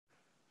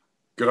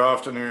Good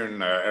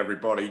afternoon,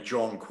 everybody.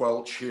 John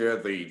Quelch here,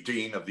 the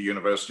Dean of the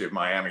University of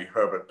Miami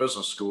Herbert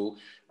Business School.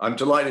 I'm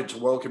delighted to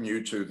welcome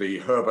you to the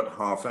Herbert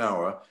Half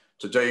Hour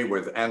today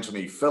with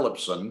Antony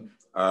Phillipson,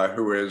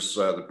 who is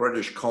the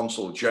British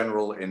Consul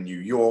General in New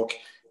York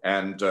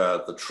and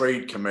the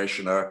Trade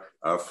Commissioner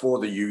for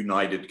the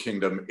United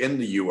Kingdom in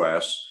the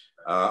US.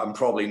 I'm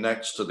probably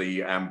next to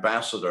the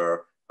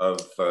Ambassador of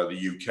the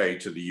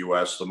UK to the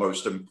US, the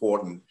most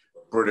important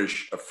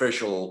British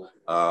official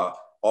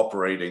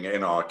operating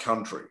in our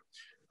country.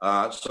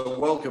 So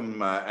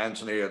welcome,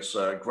 Antony. It's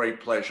a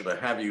great pleasure to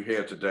have you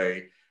here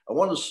today. I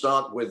want to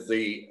start with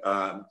the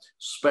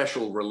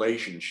special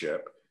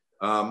relationship.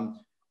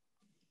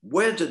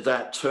 Where did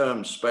that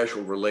term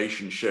special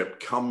relationship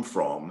come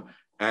from?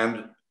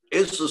 And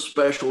is the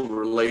special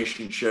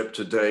relationship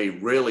today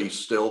really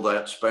still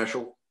that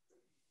special?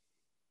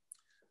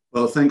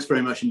 Well, thanks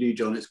very much indeed,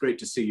 John. It's great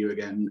to see you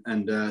again.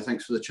 And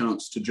thanks for the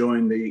chance to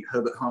join the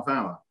Herbert Half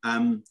Hour.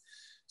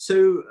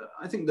 So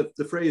I think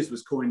the phrase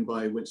was coined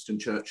by Winston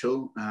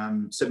Churchill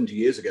 70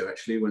 years ago,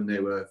 actually, when they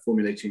were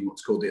formulating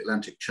what's called the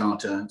Atlantic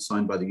Charter,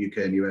 signed by the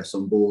UK and US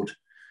on board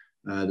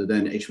the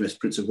then HMS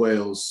Prince of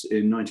Wales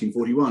in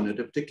 1941, at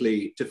a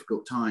particularly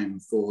difficult time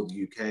for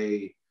the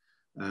UK,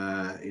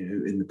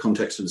 in the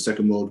context of the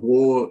Second World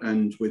War,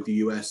 and with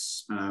the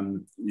US,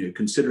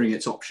 considering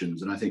its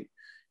options. And I think,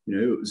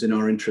 it was in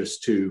our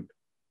interest to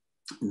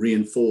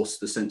reinforce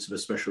the sense of a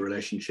special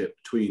relationship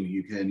between the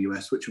UK and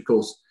US, which of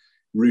course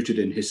rooted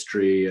in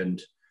history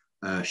and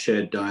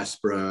shared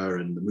diaspora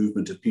and the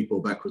movement of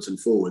people backwards and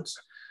forwards.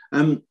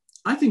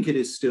 I think it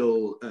is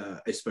still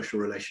a special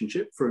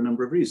relationship for a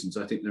number of reasons.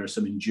 I think there are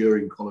some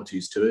enduring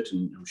qualities to it,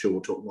 and I'm sure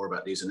we'll talk more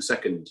about these in a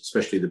second,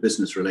 especially the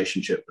business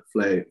relationship,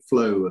 the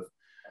flow of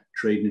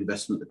trade and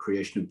investment, the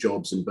creation of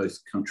jobs in both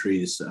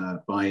countries,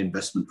 by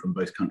investment from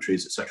both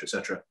countries, et cetera, et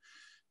cetera.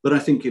 But I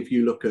think if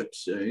you look at,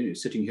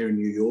 sitting here in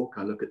New York,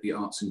 I look at the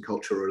arts and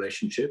cultural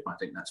relationship. I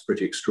think that's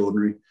pretty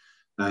extraordinary.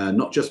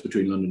 Not just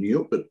between London and New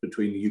York, but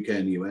between the UK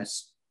and the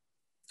US.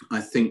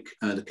 I think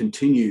the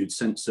continued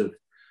sense of,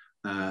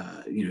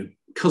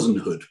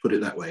 cousinhood, put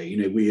it that way.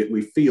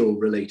 We feel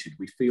related,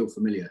 we feel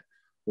familiar.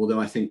 Although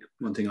I think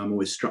one thing I'm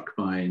always struck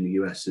by in the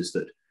US is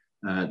that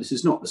this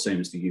is not the same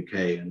as the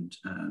UK, and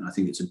I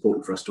think it's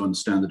important for us to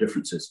understand the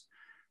differences.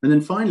 And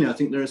then finally, I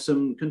think there are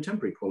some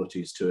contemporary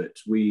qualities to it.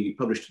 We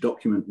published a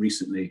document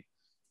recently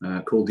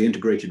called the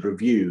Integrated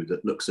Review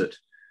that looks at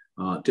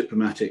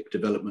diplomatic,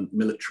 development,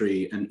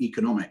 military, and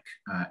economic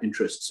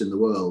interests in the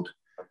world.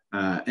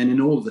 And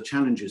in all of the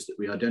challenges that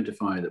we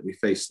identify that we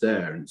face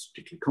there, and it's a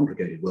particularly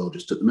complicated world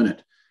just at the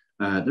minute,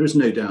 there is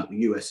no doubt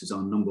the US is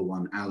our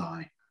 #1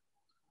 ally,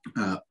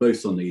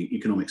 both on the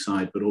economic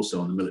side, but also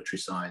on the military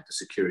side, the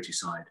security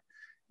side.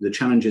 The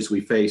challenges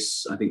we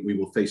face, I think we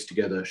will face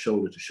together,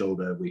 shoulder to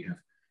shoulder. We have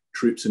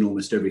troops in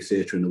almost every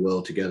theatre in the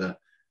world together.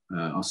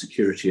 Our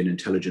security and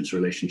intelligence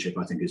relationship,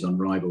 I think, is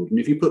unrivaled. And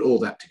if you put all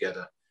that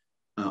together,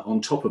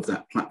 on top of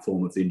that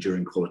platform of the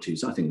enduring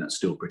qualities, I think that's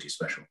still pretty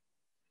special.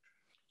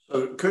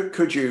 So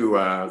could you,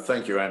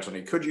 thank you,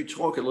 Antony, could you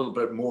talk a little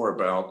bit more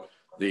about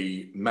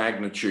the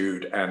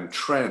magnitude and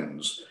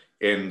trends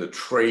in the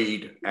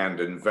trade and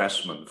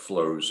investment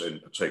flows in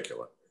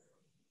particular?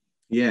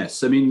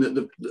 Yes, I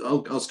mean,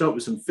 I'll start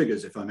with some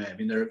figures, if I may. I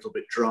mean, they're a little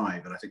bit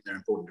dry, but I think they're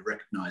important to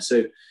recognize.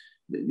 So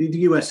the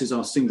US is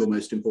our single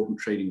most important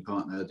trading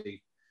partner. The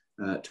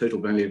total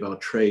value of our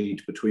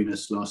trade between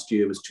us last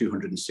year was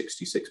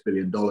 $266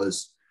 billion.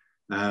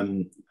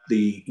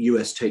 The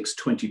US takes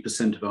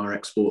 20% of our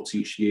exports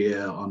each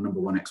year, our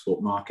 #1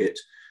 export market.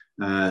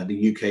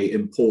 The UK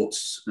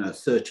imports,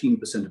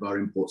 13% of our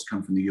imports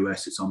come from the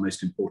US. It's our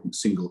most important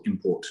single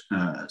import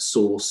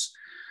source.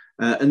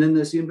 And then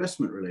there's the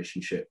investment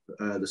relationship.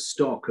 The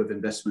stock of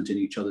investment in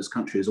each other's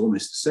country is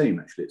almost the same,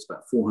 actually. It's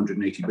about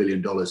 $480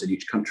 billion in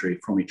each country,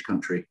 from each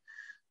country,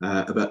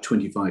 about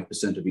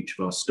 25% of each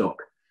of our stock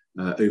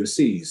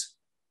overseas.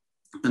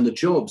 And the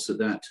jobs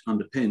that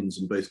underpins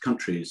in both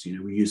countries,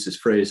 we use this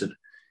phrase that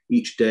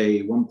each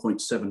day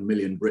 1.7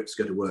 million Brits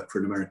go to work for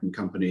an American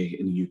company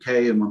in the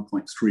UK, and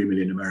 1.3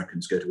 million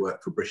Americans go to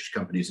work for British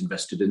companies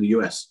invested in the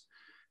US.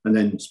 And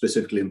then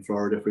specifically in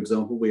Florida, for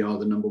example, we are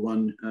the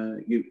 #1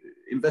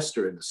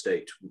 investor in the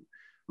state.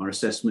 Our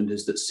assessment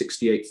is that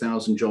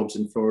 68,000 jobs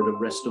in Florida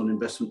rest on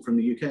investment from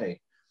the UK.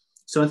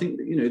 So I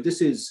think,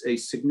 this is a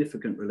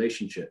significant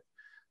relationship,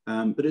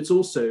 but it's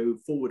also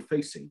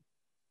forward-facing.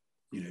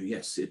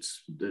 Yes,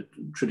 it's the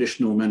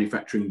traditional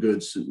manufacturing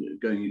goods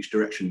going each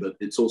direction, but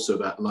it's also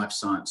about life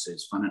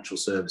sciences, financial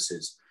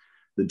services,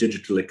 the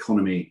digital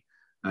economy,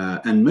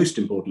 and most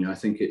importantly, I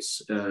think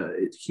it's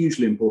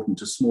hugely important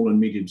to small and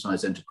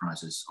medium-sized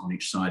enterprises on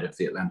each side of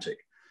the Atlantic.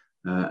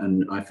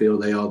 And I feel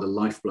they are the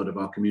lifeblood of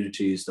our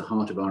communities, the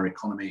heart of our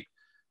economy.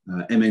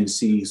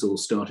 MNCs all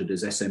started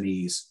as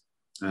SMEs.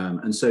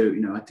 And so,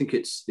 I think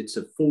it's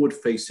a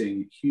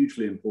forward-facing,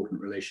 hugely important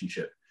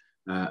relationship.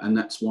 And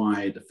that's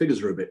why the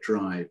figures are a bit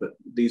dry, but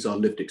these are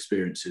lived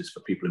experiences for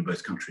people in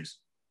both countries.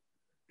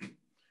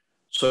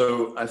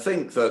 So I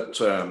think that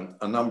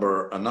a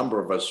number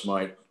of us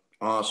might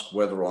ask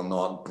whether or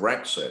not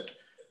Brexit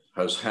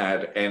has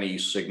had any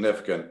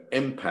significant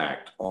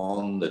impact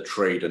on the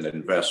trade and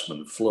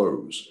investment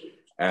flows,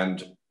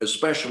 and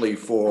especially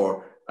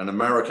for an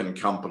American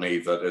company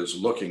that is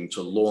looking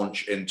to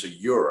launch into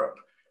Europe,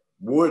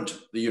 would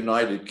the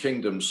United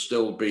Kingdom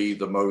still be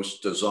the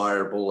most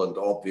desirable and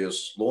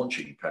obvious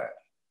launching pad?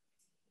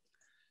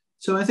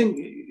 So I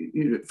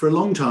think for a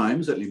long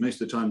time, certainly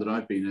most of the time that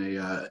I've been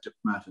a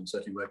diplomat and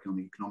certainly working on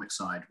the economic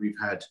side, we've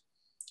had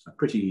a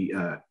pretty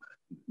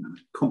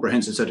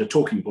comprehensive set of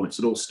talking points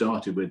that all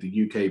started with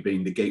the UK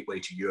being the gateway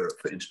to Europe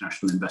for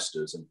international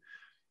investors. And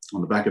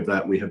on the back of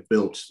that, we have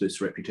built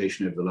this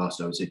reputation over the last,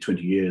 I would say,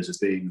 20 years as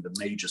being the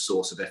major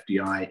source of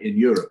FDI in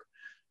Europe,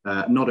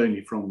 not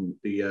only from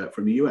the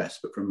US,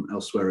 but from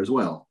elsewhere as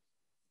well.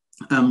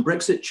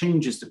 Brexit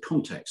changes the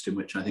context in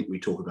which I think we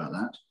talk about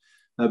that,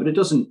 but it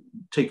doesn't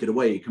take it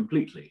away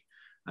completely.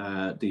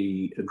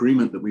 The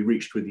agreement that we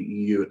reached with the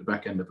EU at the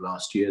back end of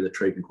last year, the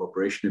Trade and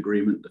Cooperation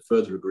Agreement, the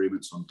further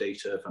agreements on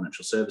data,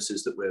 financial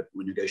services that we're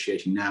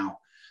negotiating now,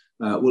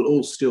 will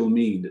all still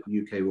mean that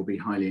the UK will be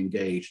highly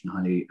engaged and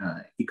highly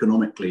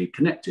economically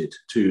connected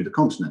to the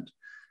continent.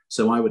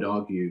 So I would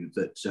argue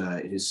that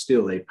it is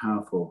still a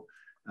powerful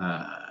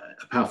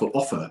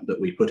offer that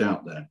we put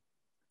out there.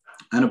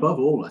 And above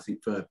all, I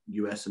think for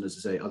US and, as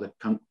I say, other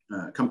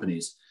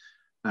companies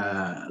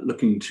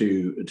looking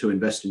to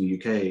invest in the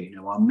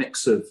UK, our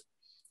mix of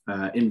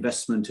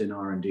investment in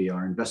R&D,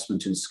 our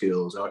investment in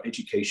skills, our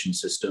education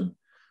system,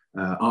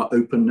 our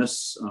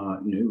openness,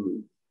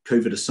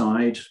 COVID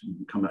aside,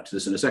 we'll come back to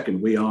this in a second,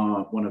 we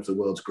are one of the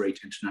world's great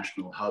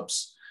international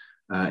hubs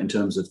in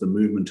terms of the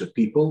movement of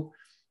people.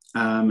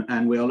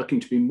 And we are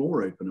looking to be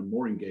more open and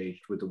more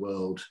engaged with the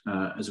world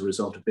as a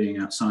result of being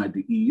outside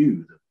the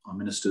EU. Our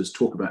ministers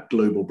talk about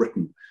global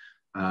Britain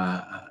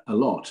a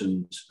lot,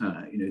 and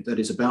that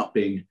is about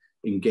being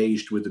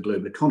engaged with the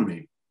global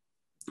economy.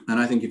 And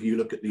I think if you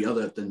look at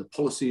the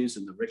policies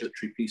and the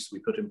regulatory piece we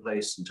put in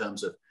place in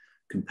terms of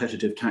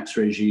competitive tax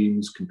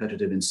regimes,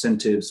 competitive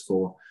incentives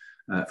for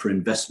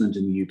investment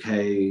in the UK,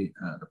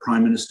 the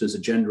Prime Minister's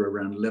agenda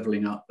around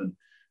levelling up and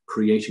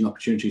creating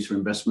opportunities for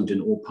investment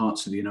in all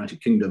parts of the United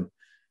Kingdom,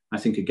 I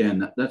think,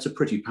 again, that's a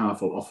pretty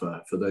powerful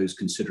offer for those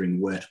considering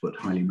where to put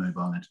highly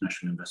mobile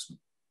international investment.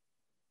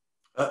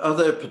 Are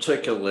there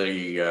particular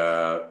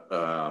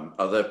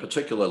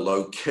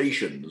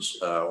locations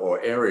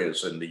or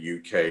areas in the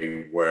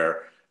UK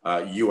where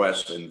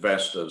US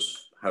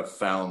investors have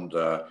found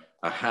a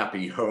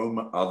happy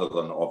home, other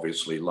than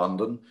obviously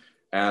London?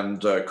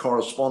 And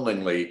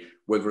correspondingly,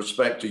 with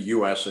respect to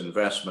US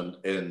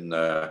investment in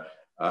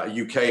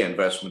UK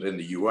investment in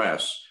the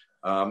US,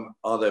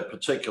 are there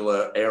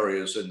particular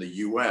areas in the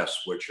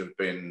US which have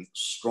been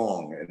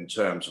strong in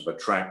terms of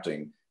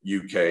attracting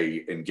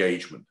UK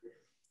engagement?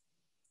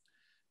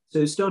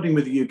 So starting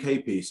with the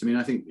UK piece, I mean,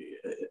 I think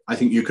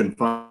you can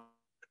find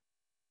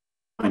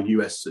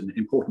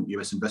important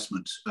US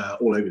investment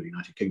all over the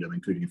United Kingdom,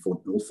 including in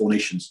all four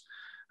nations.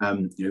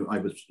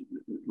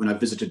 When I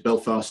visited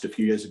Belfast a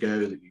few years ago,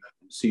 you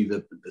see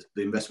the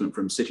investment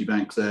from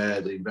Citibank there,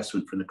 the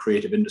investment from the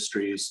creative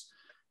industries,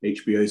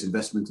 HBO's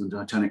investment in the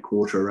Titanic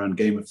Quarter around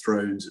Game of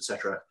Thrones,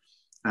 etc.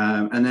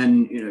 And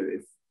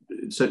then,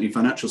 certainly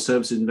financial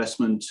services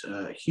investment,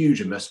 huge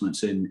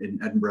investments in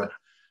Edinburgh.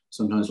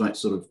 Sometimes like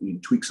sort of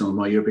tweak some of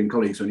my European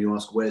colleagues when you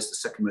ask where's the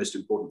second most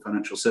important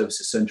financial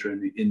services centre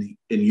in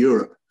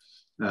Europe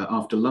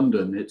after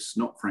London. It's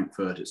not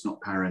Frankfurt, it's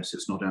not Paris,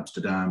 it's not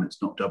Amsterdam, it's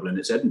not Dublin,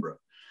 it's Edinburgh.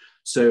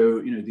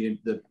 So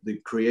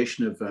the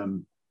creation of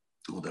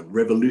or the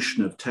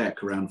revolution of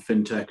tech around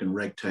fintech and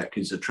regtech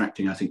is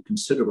attracting, I think,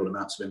 considerable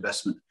amounts of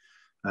investment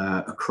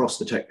across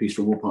the tech piece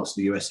from all parts of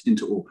the US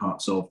into all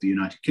parts of the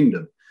United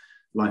Kingdom.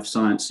 Life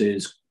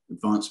sciences,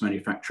 advanced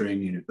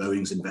manufacturing,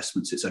 Boeing's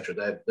investments,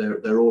 etc.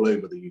 They're all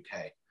over the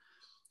UK.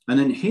 And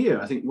then here,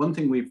 I think one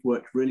thing we've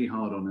worked really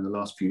hard on in the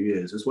last few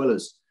years, as well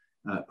as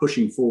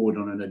pushing forward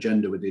on an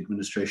agenda with the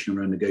administration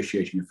around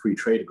negotiating a free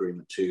trade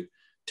agreement to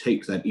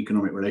take that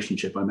economic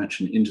relationship I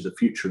mentioned into the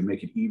future and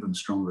make it even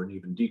stronger and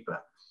even deeper.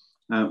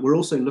 We're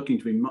also looking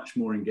to be much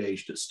more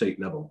engaged at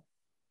state level.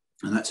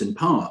 And that's in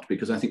part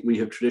because I think we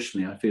have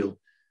traditionally, I feel,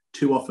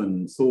 too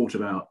often thought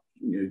about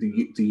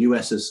the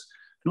US as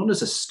not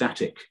as a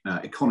static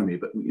economy,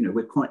 but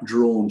we're quite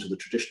drawn to the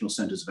traditional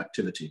centers of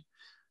activity.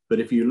 But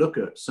if you look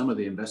at some of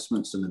the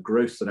investments and the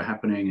growth that are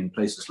happening in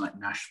places like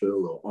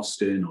Nashville or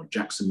Austin or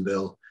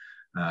Jacksonville,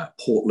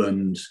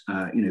 Portland,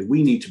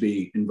 we need to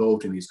be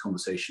involved in these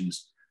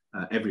conversations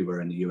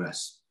everywhere in the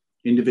US.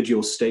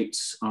 Individual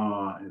states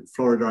are,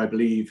 Florida, I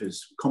believe,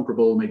 is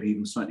comparable, maybe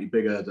even slightly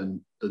bigger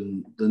than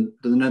the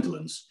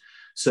Netherlands.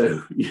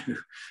 So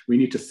we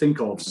need to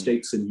think of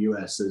states in the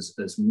US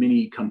as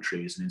mini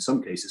countries, and in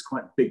some cases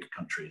quite big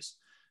countries,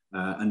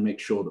 and make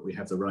sure that we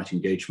have the right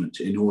engagement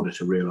in order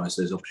to realize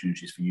those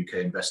opportunities for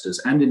UK investors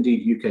and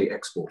indeed UK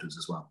exporters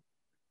as well.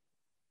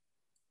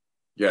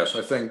 Yes,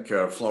 I think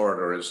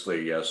Florida is the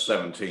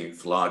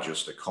 17th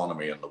largest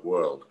economy in the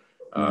world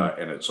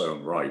in its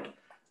own right.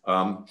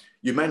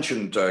 You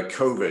mentioned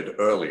COVID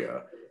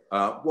earlier.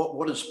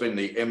 What has been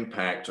the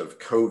impact of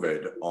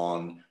COVID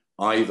on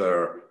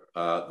either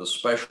the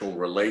special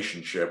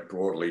relationship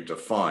broadly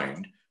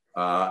defined,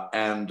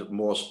 and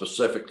more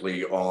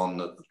specifically on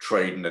the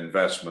trade and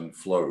investment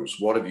flows.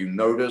 What have you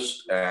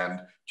noticed, and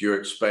do you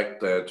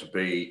expect there to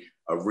be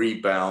a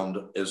rebound?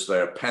 Is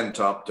there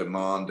pent-up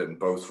demand in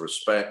both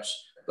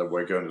respects that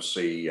we're going to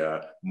see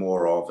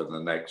more of in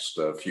the next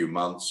few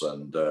months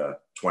and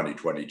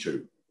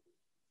 2022?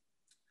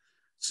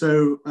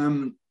 So,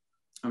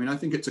 I mean, I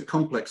think it's a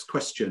complex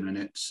question, and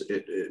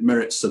it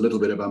merits a little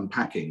bit of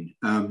unpacking.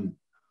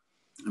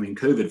 I mean,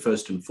 COVID,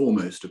 first and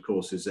foremost, of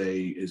course, is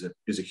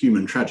a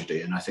human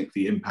tragedy, and I think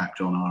the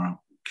impact on our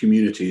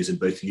communities in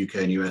both the UK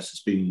and US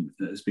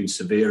has been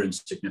severe and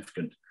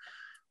significant.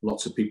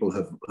 Lots of people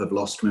have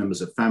lost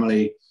members of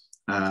family,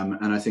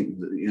 and I think,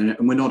 and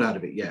we're not out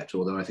of it yet.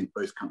 Although I think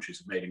both countries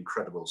have made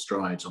incredible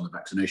strides on the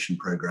vaccination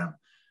program.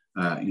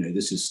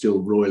 This is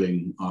still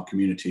roiling our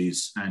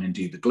communities and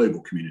indeed the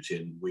global community,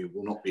 and we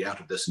will not be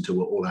out of this until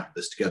we're all out of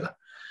this together.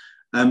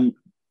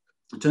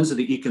 In terms of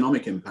the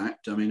economic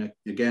impact, I mean,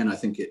 again, I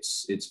think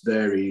it's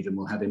varied and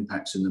will have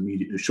impacts in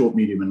the short,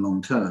 medium, and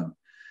long term.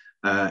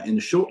 In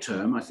the short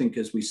term, I think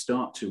as we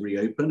start to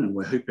reopen, and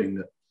we're hoping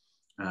that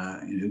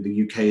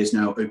the UK is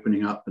now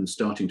opening up and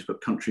starting to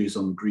put countries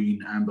on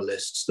green amber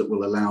lists that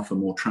will allow for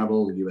more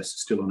travel. The US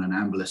is still on an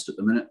amber list at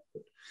the minute,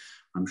 but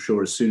I'm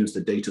sure as soon as the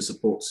data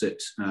supports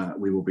it,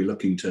 we will be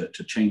looking to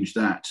change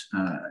that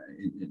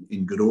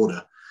in good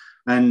order.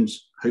 And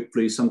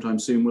hopefully sometime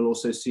soon, we'll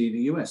also see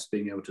the US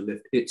being able to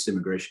lift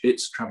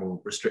its travel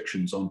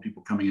restrictions on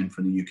people coming in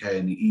from the UK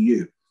and the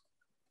EU.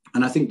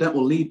 And I think that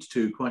will lead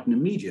to quite an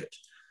immediate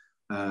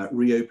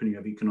reopening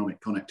of economic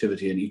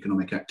connectivity and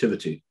economic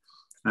activity.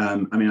 I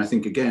mean, I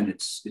think, again,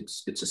 it's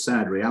a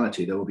sad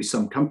reality. There will be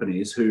some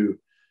companies who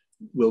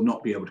will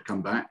not be able to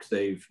come back.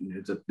 The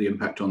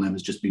impact on them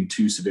has just been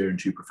too severe and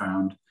too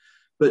profound.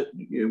 But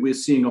we're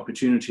seeing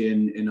opportunity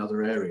in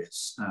other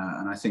areas.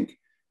 And I think,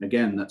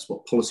 again, that's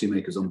what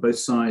policymakers on both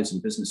sides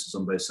and businesses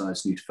on both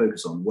sides need to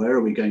focus on. Where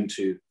are we going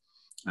to,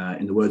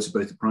 in the words of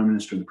both the Prime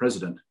Minister and the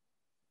President,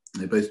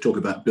 they both talk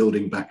about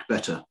building back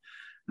better.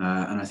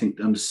 And I think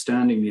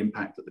understanding the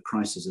impact that the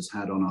crisis has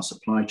had on our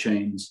supply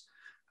chains,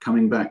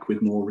 coming back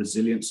with more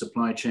resilient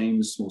supply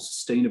chains, more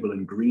sustainable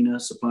and greener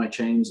supply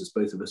chains, as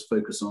both of us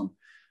focus on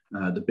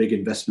the big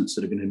investments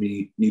that are going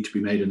to need to be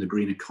made in the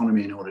green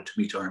economy in order to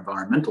meet our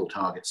environmental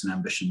targets and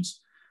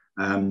ambitions.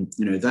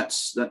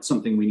 That's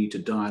something we need to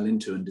dial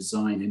into and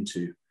design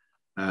into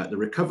the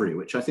recovery,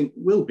 which I think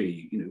will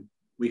be,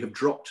 we have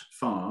dropped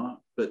far,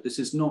 but this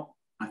is not,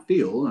 I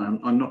feel,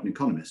 I'm not an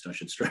economist, I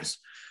should stress,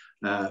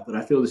 but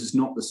I feel this is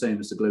not the same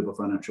as the global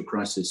financial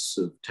crisis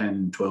of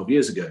 10, 12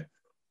 years ago.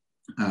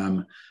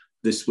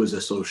 This was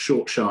a sort of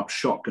short, sharp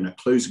shock and a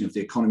closing of the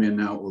economy, and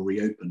now it will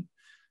reopen.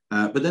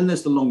 But then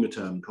there's the longer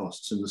term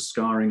costs and the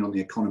scarring on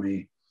the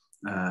economy,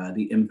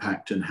 the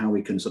impact and how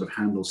we can sort of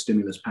handle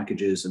stimulus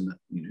packages. And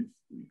you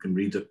can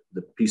read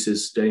the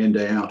pieces day in,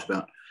 day out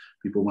about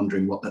people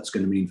wondering what that's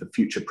going to mean for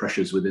future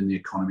pressures within the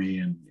economy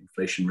and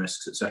inflation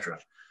risks, etc.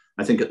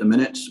 I think at the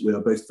minute we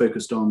are both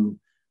focused on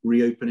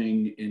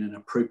reopening in an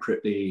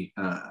appropriate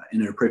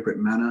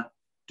manner,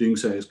 doing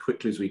so as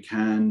quickly as we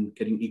can,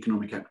 getting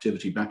economic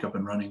activity back up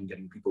and running,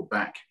 getting people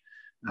back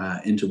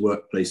into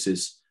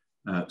workplaces,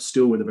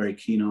 still with a very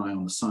keen eye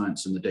on the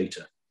science and the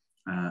data,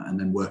 and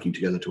then working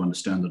together to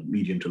understand the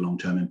medium to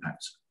long-term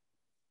impacts.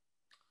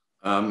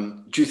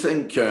 Do you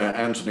think,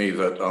 Antony,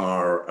 that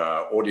our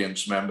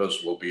audience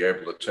members will be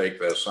able to take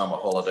their summer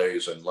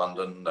holidays in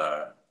London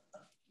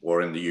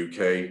or in the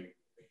UK?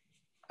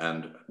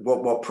 And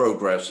what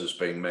progress is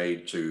being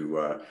made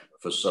to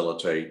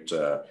facilitate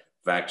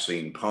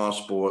vaccine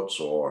passports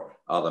or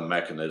other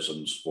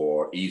mechanisms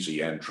for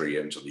easy entry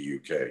into the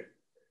UK?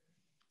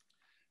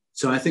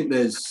 So I think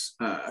there's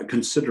a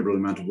considerable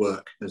amount of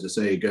work, as I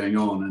say, going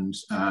on. And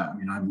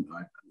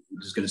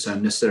this is going to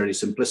sound necessarily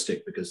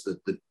simplistic because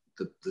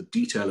the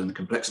detail and the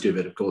complexity of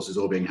it, of course, is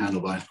all being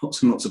handled by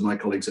lots and lots of my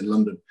colleagues in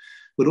London,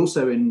 but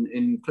also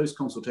in close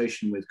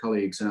consultation with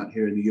colleagues out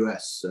here in the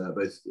US,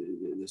 both,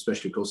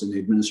 especially, of course, in the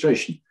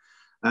administration.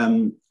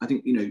 I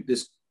think,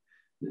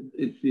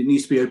 it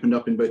needs to be opened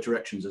up in both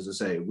directions. As I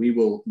say, we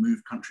will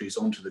move countries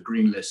onto the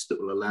green list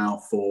that will allow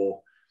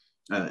for,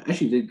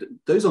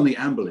 those on the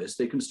amber list,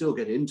 they can still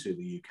get into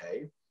the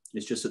UK.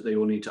 It's just that they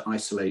will need to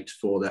isolate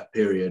for that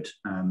period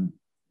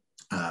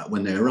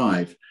when they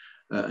arrive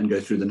and go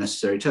through the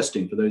necessary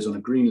testing. For those on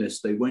a green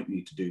list, they won't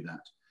need to do that.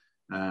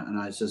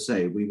 And as I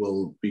say, we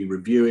will be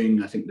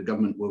reviewing, I think the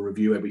government will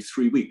review every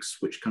 3 weeks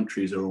which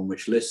countries are on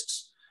which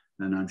lists.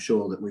 And I'm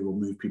sure that we will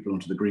move people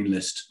onto the green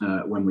list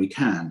when we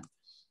can.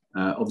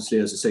 Obviously,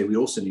 as I say, we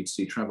also need to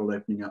see travel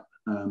opening up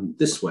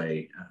this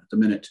way. At the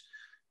minute,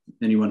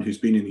 anyone who's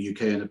been in the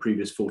UK in the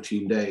previous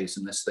 14 days,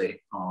 unless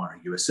they are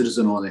a US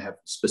citizen or they have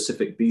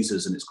specific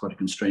visas and it's quite a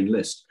constrained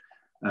list,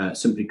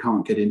 simply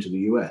can't get into the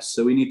US.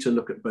 So we need to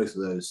look at both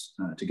of those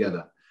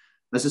together.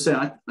 As I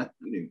say,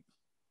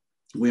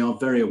 we are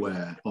very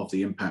aware of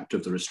the impact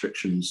of the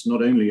restrictions,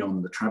 not only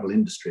on the travel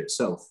industry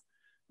itself,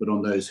 but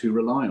on those who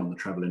rely on the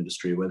travel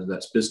industry, whether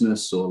that's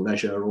business or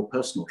leisure or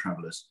personal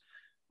travelers.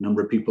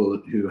 number of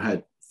people who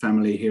had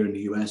family here in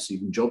the US,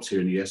 even jobs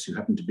here in the US, who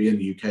happened to be in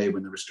the UK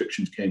when the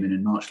restrictions came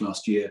in March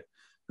last year,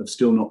 have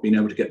still not been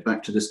able to get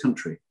back to this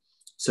country.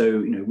 So,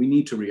 we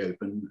need to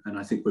reopen, and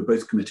I think we're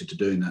both committed to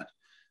doing that,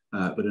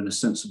 but in a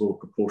sensible,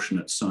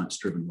 proportionate,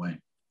 science-driven way.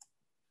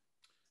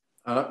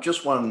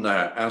 Just one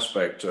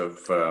aspect of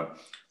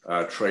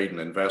trade and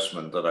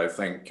investment that I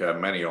think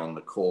many on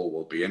the call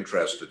will be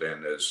interested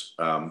in is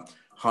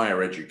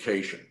higher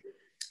education.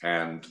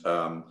 And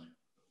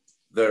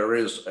there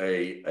is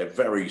a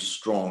very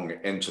strong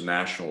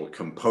international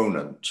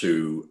component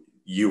to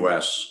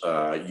US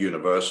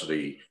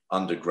university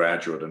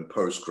undergraduate and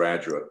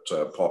postgraduate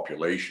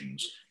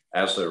populations,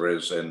 as there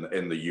is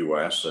in the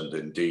US and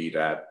indeed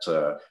at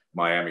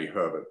Miami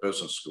Herbert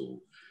Business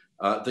School.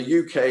 The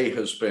UK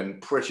has been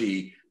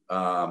pretty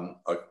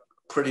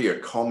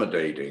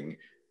accommodating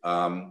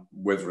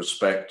with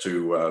respect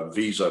to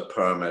visa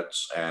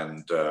permits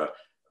and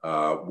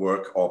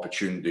work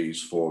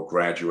opportunities for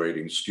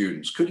graduating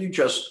students. Could you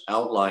just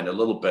outline a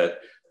little bit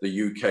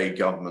the UK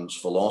government's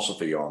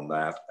philosophy on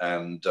that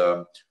and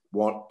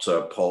what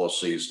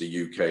policies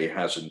the UK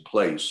has in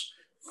place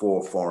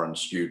for foreign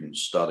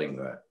students studying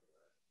there?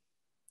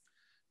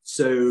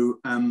 So,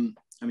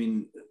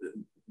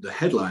 the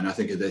headline, I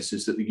think, of this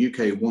is that the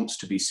UK wants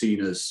to be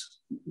seen as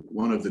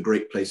one of the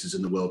great places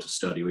in the world to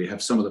study. We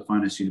have some of the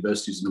finest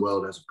universities in the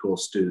world, as of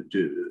course do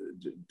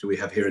we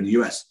have here in the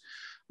US.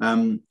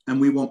 And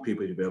we want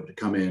people to be able to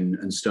come in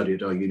and study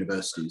at our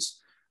universities.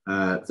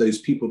 Those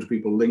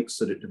people-to-people links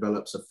that it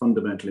develops are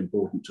fundamentally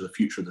important to the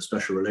future of the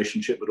special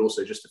relationship, but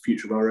also just the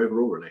future of our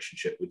overall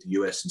relationship with the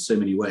US in so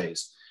many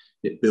ways.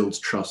 It builds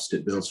trust,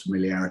 it builds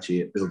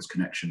familiarity, it builds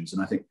connections.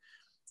 And I think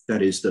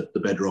that is the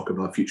bedrock of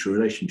our future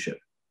relationship.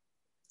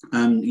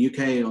 The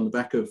UK, on the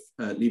back of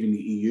leaving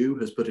the EU,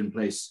 has put in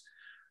place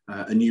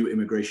a new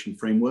immigration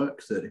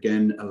framework that,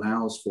 again,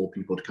 allows for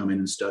people to come in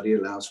and study,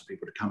 allows for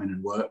people to come in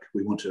and work.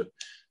 We want to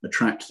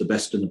attract the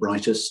best and the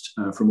brightest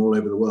from all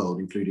over the world,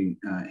 including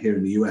here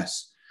in the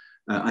US.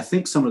 I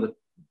think some of the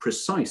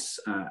precise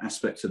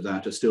aspects of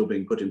that are still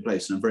being put in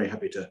place, and I'm very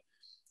happy to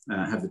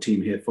have the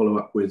team here follow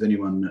up with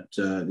anyone at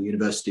the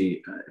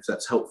university, if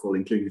that's helpful,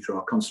 including through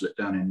our consulate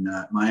down in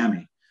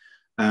Miami.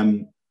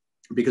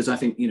 Because I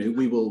think,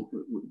 we will,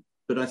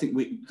 but I think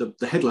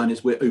the headline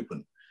is we're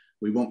open.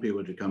 We want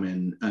people to come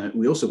in.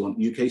 We also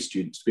want UK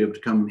students to be able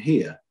to come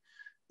here.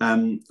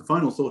 The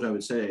final thought I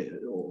would say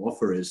or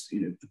offer is,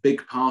 a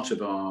big part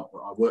of our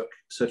work,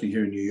 certainly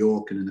here in New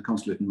York and in the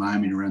consulate in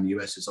Miami and around the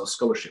US, is our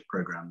scholarship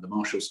program, the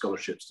Marshall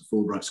scholarships, the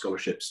Fulbright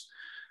scholarships,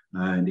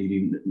 and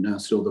now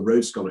still the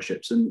Rhodes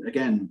scholarships. And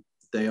again,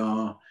 they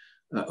are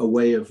a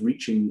way of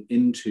reaching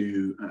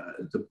into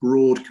the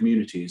broad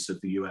communities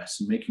of the US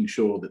and making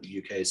sure that the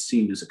UK is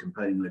seen as a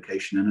compelling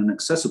location and an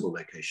accessible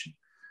location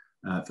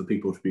for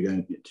people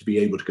to be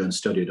able to go and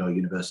study at our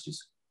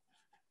universities.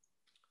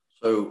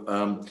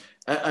 So,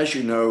 as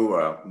you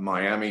know,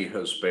 Miami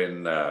has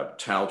been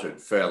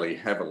touted fairly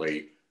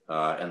heavily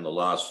in the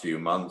last few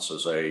months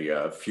as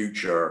a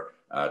future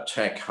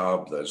tech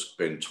hub. There's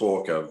been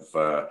talk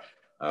of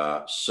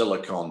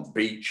Silicon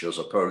Beach as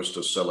opposed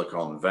to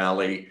Silicon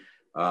Valley.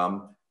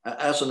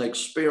 As an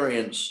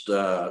experienced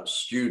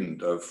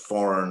student of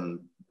foreign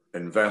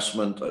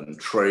investment and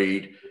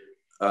trade,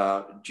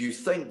 do you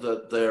think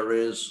that there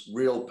is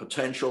real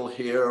potential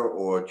here,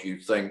 or do you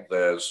think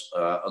there's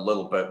a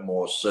little bit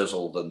more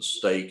sizzle than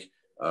steak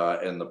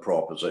in the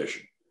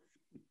proposition?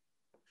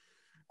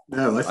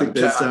 No, I think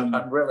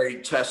I'm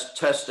really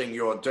testing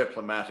your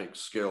diplomatic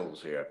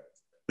skills here.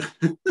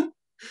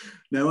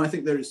 No, I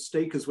think there is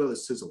steak as well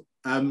as sizzle.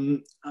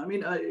 Going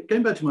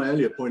back to my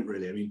earlier point,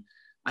 really,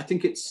 I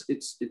think it's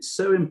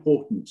so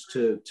important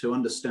to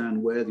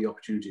understand where the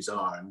opportunities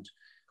are,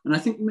 and I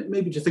think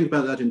maybe to think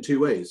about that in two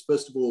ways.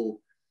 First of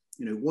all,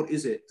 what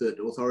is it that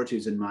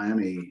authorities in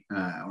Miami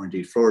or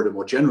indeed Florida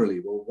more generally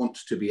will want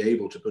to be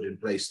able to put in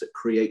place that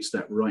creates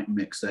that right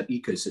mix, that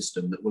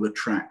ecosystem that will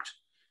attract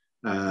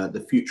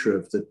the future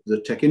of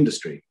the tech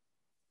industry.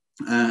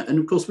 And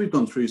of course, we've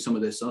gone through some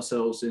of this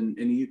ourselves in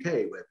the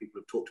UK, where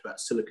people have talked about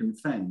Silicon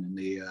Fen and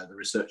the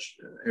research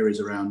areas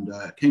around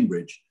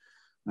Cambridge.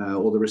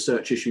 Or the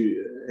research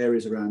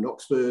areas around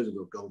Oxford, or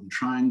the Golden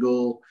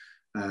Triangle,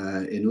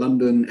 in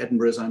London,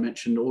 Edinburgh, as I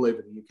mentioned, all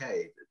over the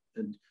UK.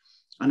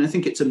 And I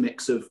think it's a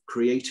mix of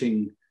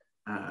creating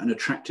an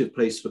attractive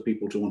place for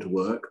people to want to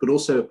work, but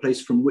also a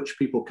place from which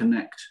people can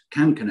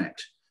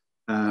connect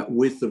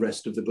with the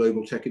rest of the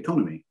global tech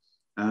economy.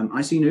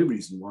 I see no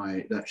reason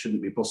why that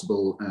shouldn't be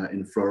possible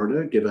in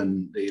Florida,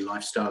 given the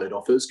lifestyle it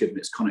offers, given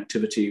its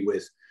connectivity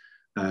with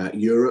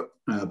Europe,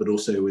 but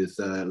also with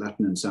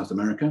Latin and South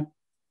America.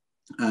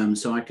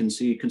 So I can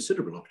see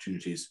considerable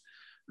opportunities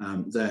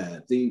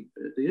there. The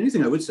only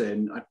thing I would say,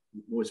 and I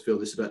always feel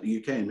this about the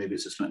UK, and maybe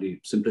it's a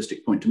slightly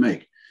simplistic point to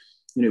make,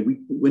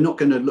 we're not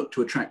going to look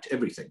to attract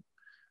everything.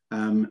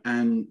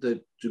 And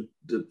the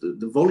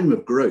volume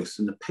of growth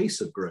and the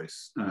pace of growth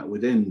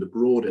within the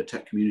broader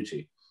tech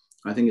community,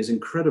 I think, is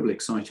incredibly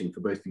exciting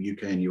for both the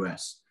UK and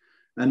US.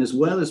 And as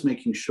well as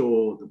making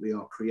sure that we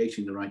are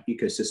creating the right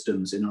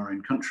ecosystems in our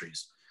own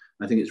countries,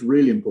 I think it's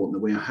really important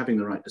that we are having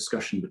the right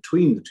discussion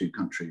between the two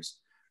countries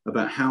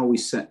about how we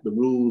set the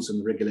rules and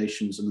the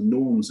regulations and the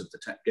norms of the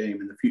tech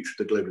game in the future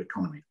of the global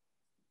economy.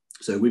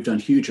 So we've done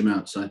huge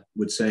amounts, I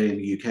would say, in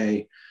the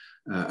UK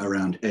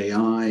around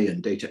AI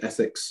and data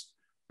ethics.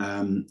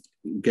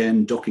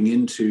 Again, docking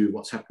into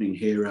what's happening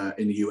here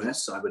in the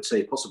US, I would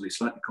say possibly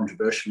slightly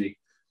controversially,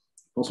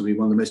 possibly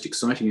one of the most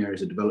exciting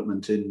areas of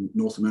development in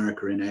North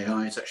America in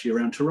AI is actually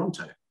around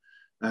Toronto.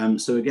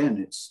 So again,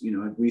 it's, you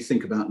know, we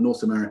think about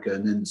North America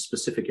and then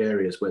specific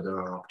areas where there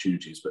are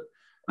opportunities, but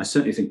I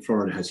certainly think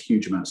Florida has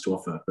huge amounts to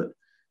offer. But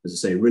as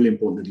I say, really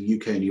important that the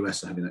UK and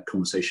US are having that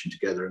conversation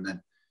together and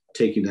then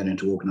taking that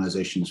into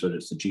organizations, whether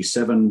it's the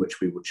G7,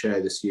 which we will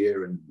chair this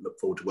year and look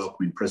forward to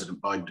welcoming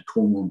President Biden to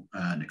Cornwall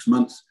next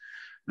month,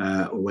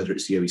 or whether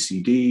it's the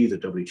OECD, the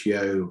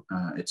WTO,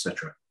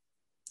 etc.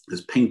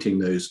 As painting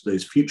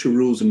those future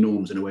rules and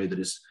norms in a way that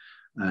is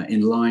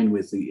in line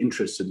with the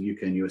interests of the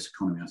UK and US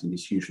economy, I think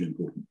is hugely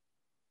important.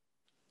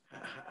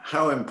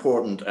 How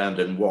important and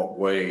in what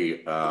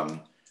way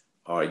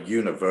are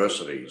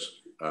universities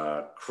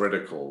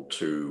critical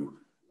to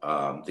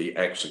the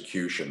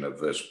execution of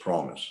this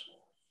promise?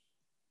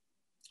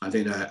 I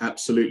think they're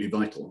absolutely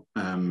vital.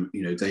 You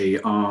know, they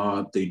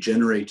are the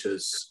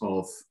generators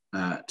of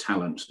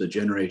talent, the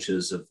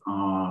generators of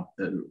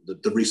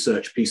the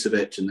research piece of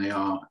it, and they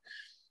are,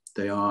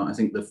 I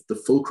think,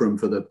 the fulcrum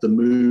for the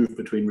move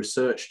between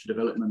research to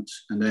development.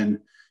 And then,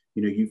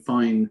 you know, you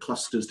find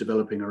clusters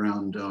developing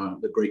around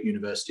the great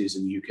universities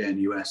in the UK and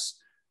US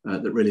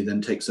that really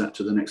then takes that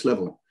to the next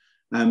level.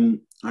 I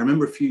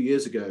remember a few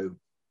years ago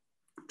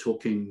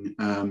talking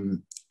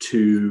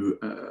to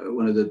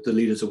one of the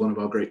leaders of one of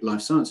our great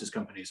life sciences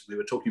companies. We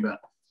were talking about,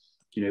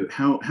 you know,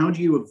 how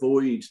do you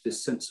avoid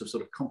this sense of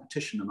sort of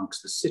competition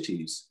amongst the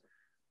cities?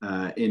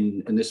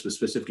 And this was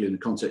specifically in the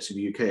context of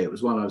the UK. It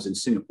was while I was in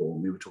Singapore,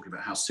 and we were talking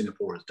about how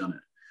Singapore has done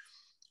it.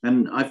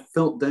 And I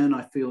felt then,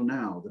 I feel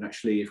now, that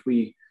actually if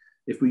we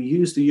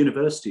use the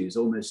universities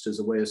almost as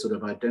a way of sort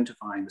of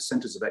identifying the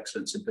centers of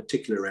excellence in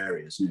particular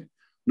areas, you know,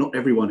 not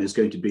everyone is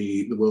going to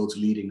be the world's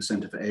leading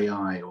center for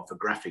AI or for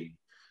graphene.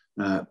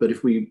 But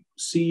if we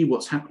see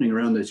what's happening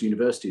around those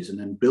universities and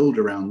then build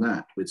around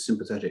that with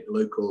sympathetic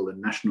local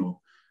and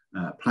national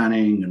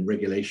planning and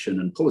regulation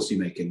and policy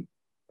making,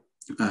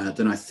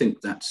 then I think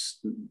that's,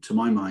 to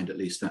my mind at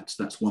least,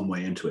 that's one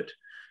way into it.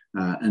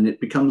 And it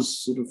becomes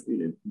sort of, you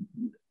know,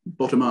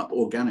 bottom-up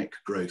organic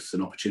growth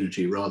and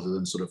opportunity rather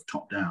than sort of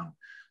top-down.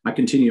 I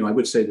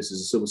would say this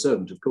as a civil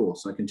servant, of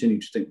course, I continue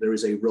to think there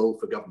is a role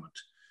for government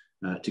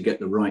to get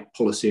the right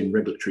policy and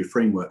regulatory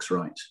frameworks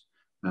right.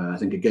 I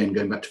think, again,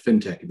 going back to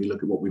fintech, if you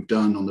look at what we've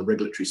done on the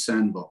regulatory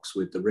sandbox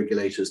with the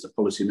regulators, the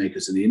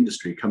policymakers and the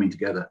industry coming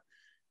together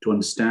to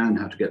understand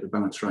how to get the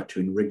balance right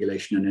between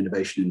regulation and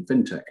innovation in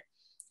fintech,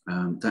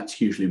 that's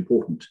hugely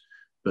important.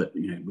 But,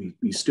 you know,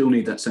 we still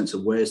need that sense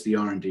of where's the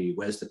R&D,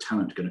 where's the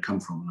talent going to come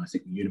from? And I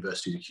think the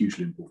universities are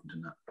hugely important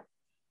in that.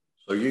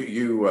 So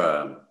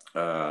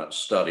you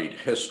studied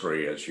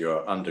history as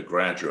your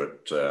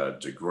undergraduate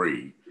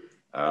degree.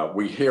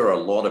 We hear a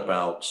lot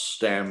about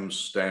STEM,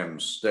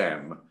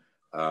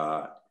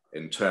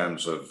 in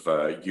terms of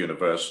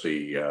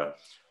university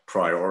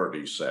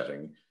priority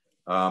setting,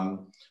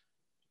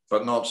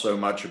 but not so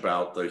much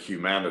about the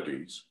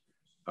humanities.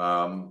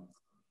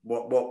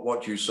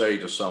 What do you say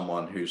to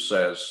someone who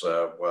says,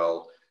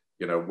 well,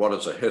 you know, what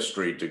does a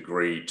history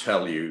degree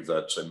tell you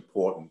that's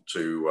important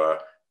to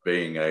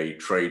being a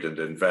trade and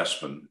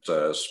investment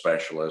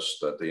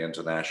specialist at the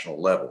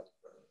international level?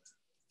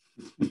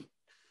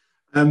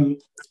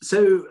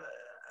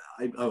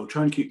 I'll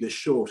try and keep this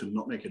short and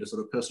not make it a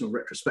sort of personal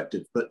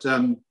retrospective. But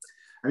I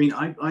mean,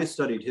 I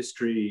studied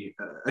history,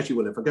 actually,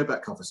 well, if I go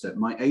back half a step,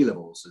 my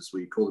A-levels, as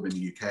we call them in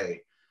the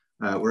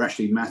UK, were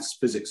actually maths,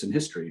 physics and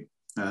history.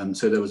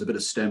 So there was a bit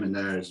of STEM in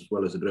there as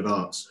well as a bit of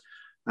arts.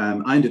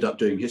 I ended up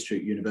doing history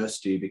at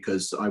university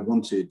because I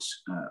wanted,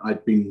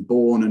 I'd been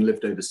born and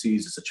lived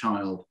overseas as a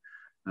child.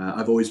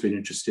 I've always been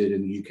interested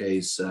in the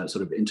UK's sort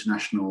of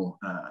international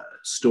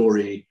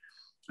story.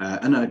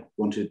 And I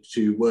wanted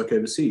to work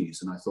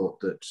overseas. And I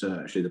thought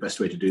that actually the best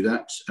way to do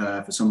that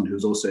for someone who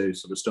was also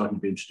sort of starting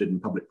to be interested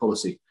in public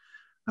policy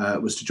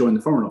was to join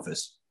the Foreign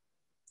Office.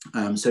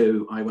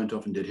 So I went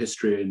off and did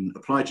history and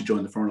applied to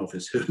join the Foreign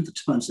Office, who at the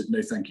time said,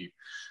 no, thank you.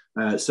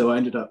 So I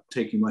ended up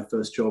taking my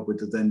first job with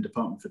the then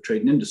Department for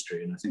Trade and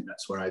Industry. And I think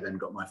that's where I then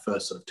got my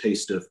first sort of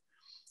taste of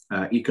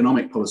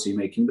economic policy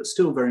making, but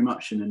still very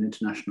much in an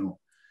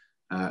international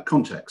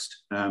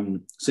context.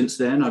 Since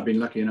then, I've been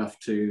lucky enough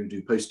to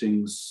do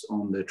postings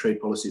on the trade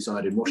policy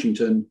side in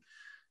Washington,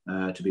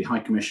 to be High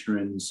Commissioner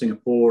in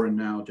Singapore, and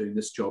now doing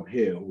this job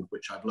here, all of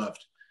which I've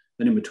loved.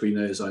 Then in between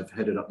those, I've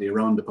headed up the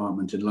Iran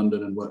department in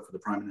London and worked for the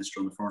Prime Minister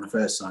on the Foreign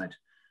Affairs side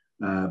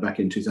back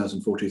in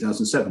 2004,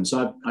 2007.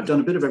 So I've done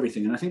a bit of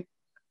everything. And I think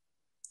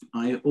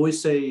I always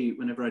say,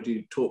 whenever I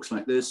do talks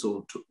like this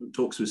or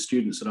talks with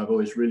students, that I've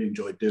always really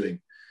enjoyed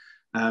doing,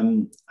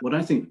 what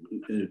I think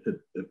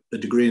a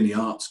degree in the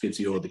arts gives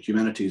you, or the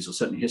humanities, or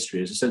certainly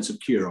history, is a sense of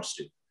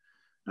curiosity.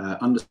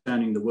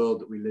 understanding the world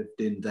that we lived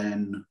in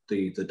then,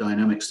 the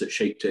dynamics that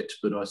shaped it,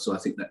 but also I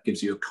think that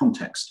gives you a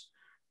context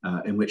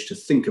in which to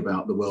think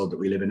about the world that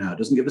we live in now. It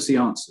doesn't give us the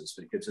answers,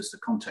 but it gives us the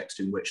context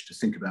in which to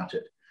think about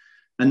it.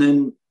 And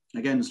then,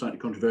 again, slightly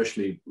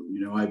controversially,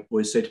 I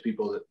always say to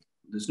people that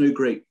there's no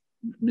great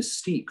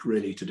mystique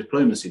really to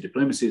diplomacy.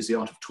 Diplomacy is the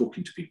art of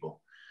talking to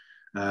people.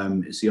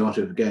 It's the art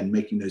of, again,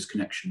 making those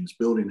connections,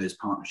 building those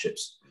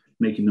partnerships,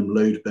 making them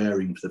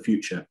load-bearing for the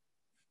future,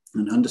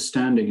 and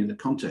understanding in the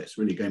context,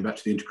 really going back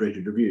to the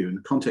integrated review, in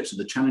the context of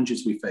the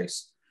challenges we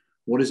face,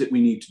 what is it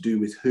we need to do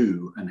with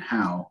who and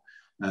how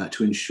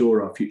to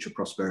ensure our future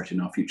prosperity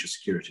and our future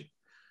security.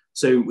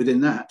 So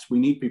within that, we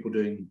need people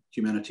doing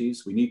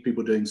humanities, we need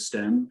people doing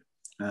STEM,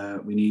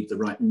 we need the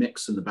right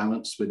mix and the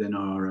balance within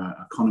our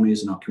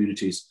economies and our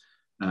communities.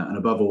 And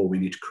above all, we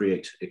need to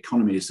create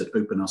economies that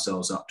open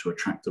ourselves up to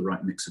attract the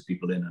right mix of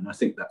people in. And I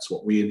think that's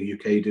what we in the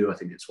UK do. I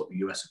think it's what the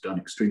US have done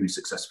extremely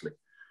successfully.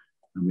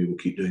 And we will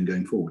keep doing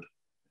going forward.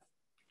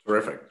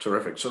 Terrific,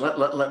 terrific. So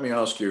let me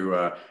ask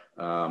you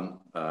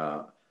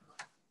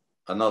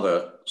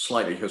another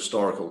slightly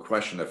historical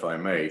question, if I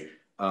may.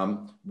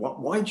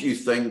 Why do you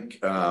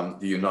think the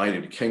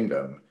United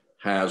Kingdom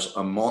has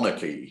a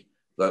monarchy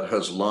that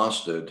has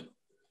lasted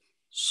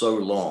so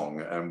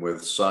long and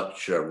with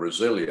such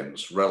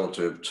resilience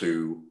relative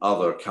to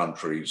other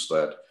countries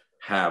that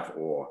have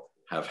or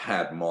have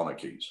had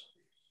monarchies?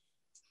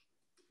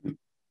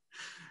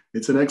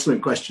 It's an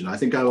excellent question. I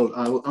think I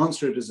will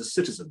answer it as a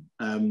citizen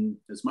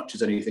as much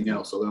as anything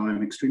else, although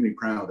I'm extremely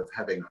proud of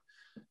having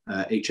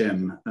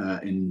HM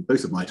in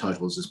both of my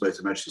titles as both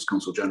Her Majesty's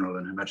Consul General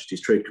and Her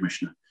Majesty's Trade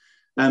Commissioner.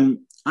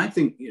 I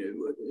think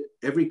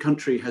every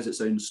country has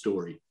its own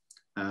story.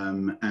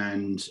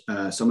 And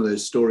some of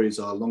those stories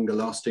are longer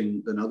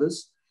lasting than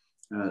others.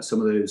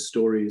 Some of those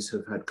stories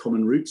have had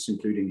common roots,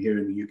 including here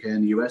in the UK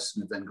and the US,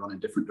 and have then gone in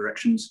different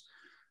directions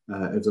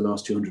over the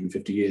last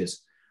 250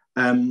 years.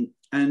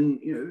 And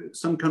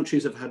some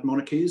countries have had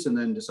monarchies and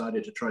then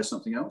decided to try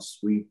something else.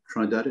 We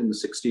tried that in the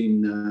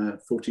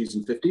 1640s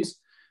and 50s,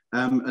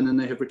 and then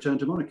they have returned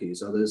to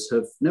monarchies. Others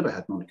have never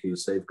had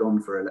monarchies. They've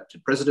gone for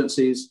elected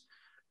presidencies.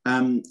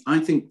 I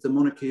think the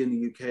monarchy in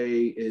the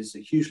UK is a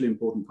hugely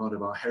important part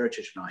of our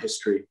heritage and our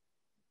history,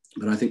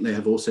 but I think they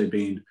have also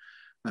been,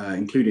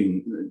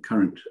 including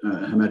current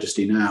Her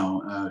Majesty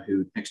now,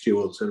 who next year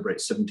will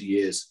celebrate 70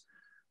 years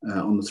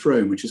on the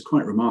throne, which is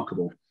quite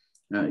remarkable.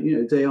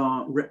 They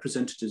are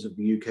representatives of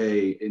the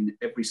UK in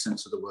every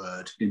sense of the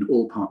word, in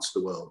all parts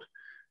of the world.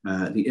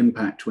 The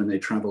impact when they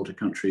travel to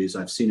countries,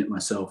 I've seen it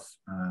myself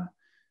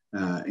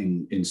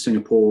in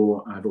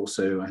Singapore. I've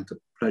also had the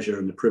pleasure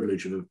and the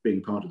privilege of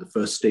being part of the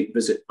first state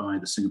visit by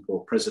the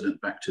Singapore president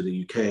back to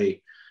the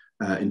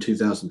UK in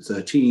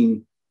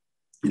 2013.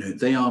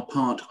 They are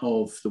part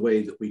of the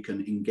way that we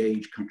can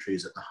engage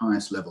countries at the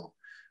highest level,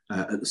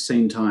 at the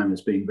same time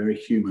as being very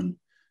human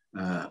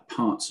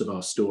parts of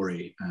our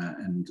story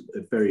and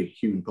a very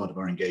human part of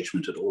our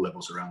engagement at all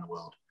levels around the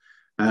world.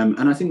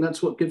 And I think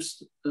that's what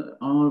gives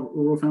our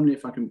royal family,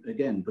 if I can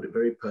again put it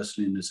very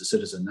personally and as a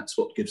citizen, that's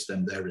what gives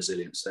them their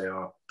resilience. They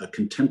are a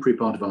contemporary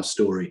part of our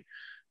story,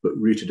 but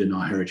rooted in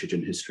our heritage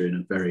and history in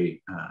a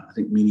very, I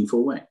think,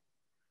 meaningful way.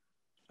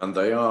 And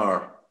they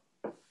are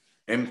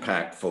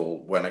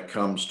impactful when it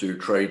comes to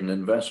trade and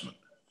investment.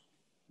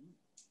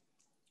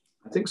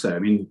 I think so. I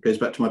mean, it goes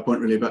back to my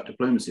point really about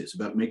diplomacy. It's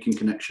about making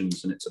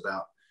connections, and it's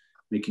about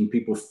making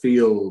people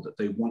feel that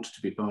they want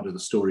to be part of the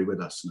story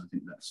with us. And I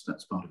think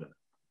that's part of it.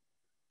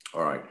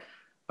 All right.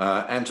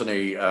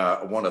 Antony,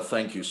 I want to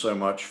thank you so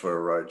much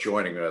for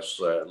joining us.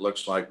 It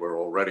looks like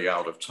we're already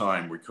out of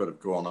time. We could have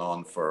gone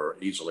on for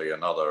easily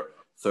another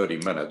 30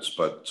 minutes,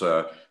 but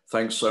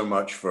thanks so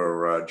much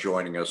for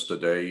joining us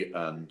today.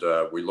 And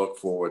we look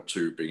forward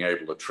to being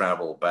able to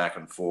travel back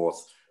and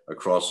forth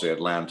across the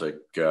Atlantic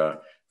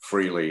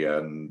freely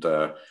and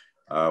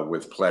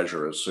with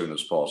pleasure as soon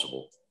as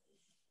possible.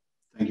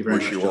 Thank you very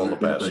much. Wish you all the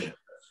best.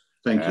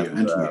 Thank you,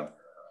 Antony.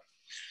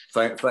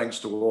 Thanks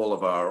to all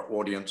of our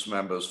audience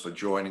members for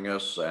joining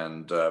us,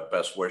 and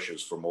best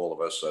wishes from all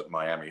of us at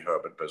Miami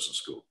Herbert Business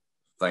School.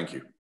 Thank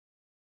you.